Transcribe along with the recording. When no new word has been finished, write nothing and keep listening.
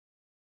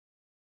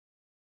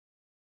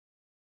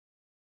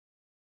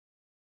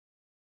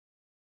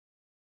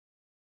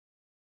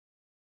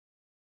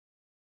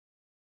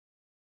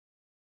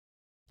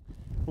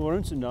Well, we're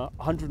announcing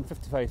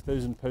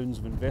 £155,000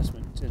 of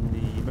investment in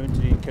the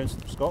Mountaineering Council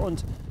of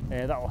Scotland.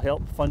 That will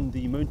help fund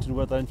the Mountain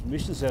Weather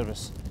Information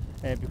Service,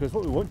 because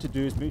what we want to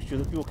do is make sure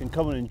that people can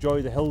come and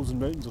enjoy the hills and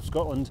mountains of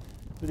Scotland,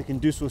 but they can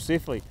do so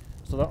safely.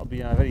 So that will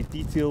be a very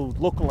detailed,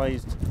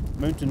 localised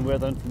mountain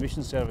weather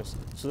information service,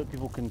 so that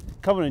people can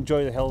come and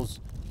enjoy the hills,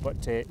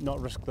 but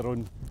not risk their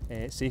own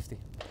safety.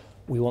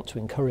 We want to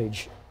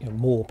encourage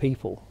more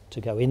people to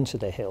go into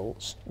the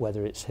hills,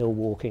 whether it's hill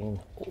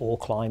walking or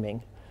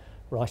climbing,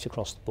 right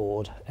across the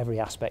board, every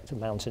aspect of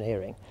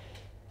mountaineering.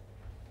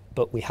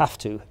 But we have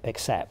to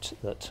accept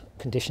that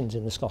conditions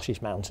in the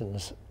Scottish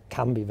mountains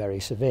can be very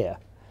severe,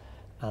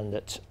 and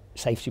that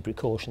safety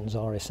precautions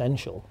are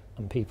essential,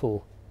 and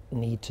people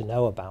need to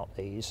know about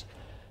these,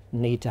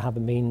 need to have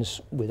a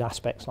means with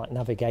aspects like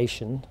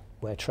navigation,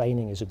 where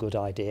training is a good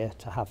idea,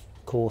 to have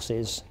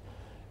courses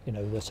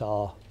that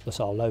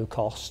are low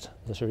cost,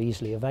 that are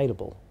easily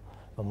available.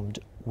 And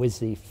with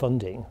the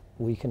funding,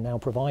 we can now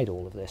provide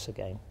all of this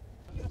again.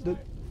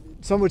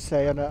 Some would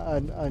say,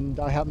 and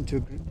I happen to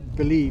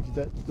believe,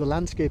 that the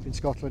landscape in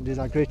Scotland is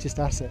our greatest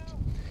asset.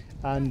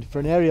 And for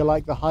an area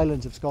like the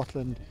Highlands of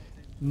Scotland,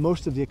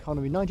 most of the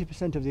economy,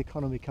 90% of the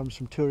economy, comes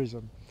from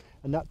tourism.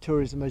 And that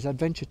tourism is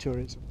adventure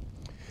tourism.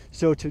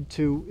 So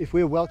if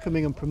we're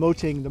welcoming and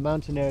promoting the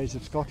mountain areas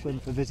of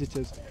Scotland for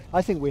visitors,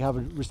 I think we have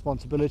a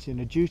responsibility and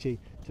a duty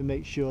to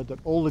make sure that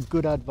all the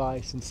good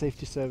advice and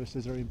safety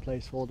services are in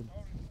place for them.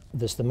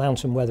 There's the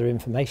Mountain Weather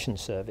Information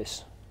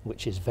Service,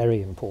 which is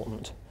very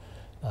important,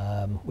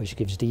 which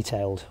gives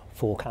detailed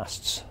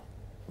forecasts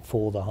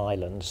for the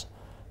Highlands,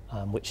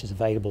 which is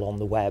available on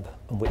the web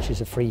and which is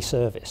a free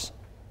service.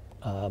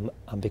 And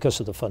because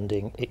of the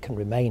funding, it can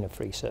remain a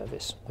free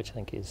service, which I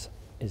think is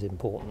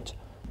important.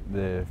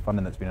 The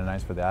funding that's been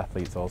announced for the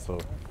athletes also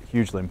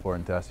hugely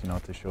important to us,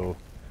 to show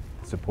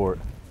support,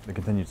 the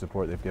continued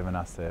support they've given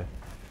us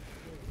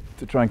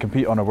to try and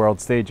compete on a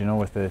world stage,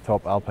 with the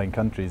top alpine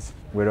countries.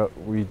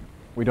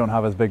 We don't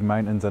have as big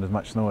mountains and as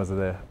much snow as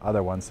the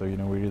other ones, so we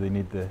really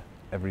need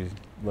every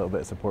little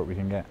bit of support we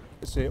can get.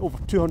 It's over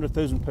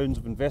 £200,000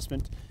 of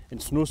investment in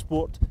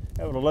snowsport.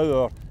 It will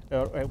allow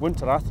our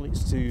winter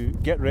athletes to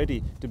get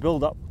ready to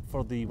build up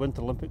for the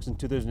Winter Olympics in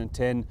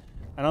 2010,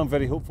 and I'm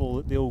very hopeful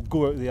that they'll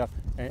go out there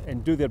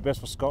and do their best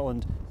for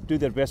Scotland, do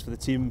their best for the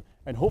team,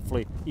 and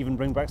hopefully even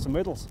bring back some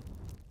medals.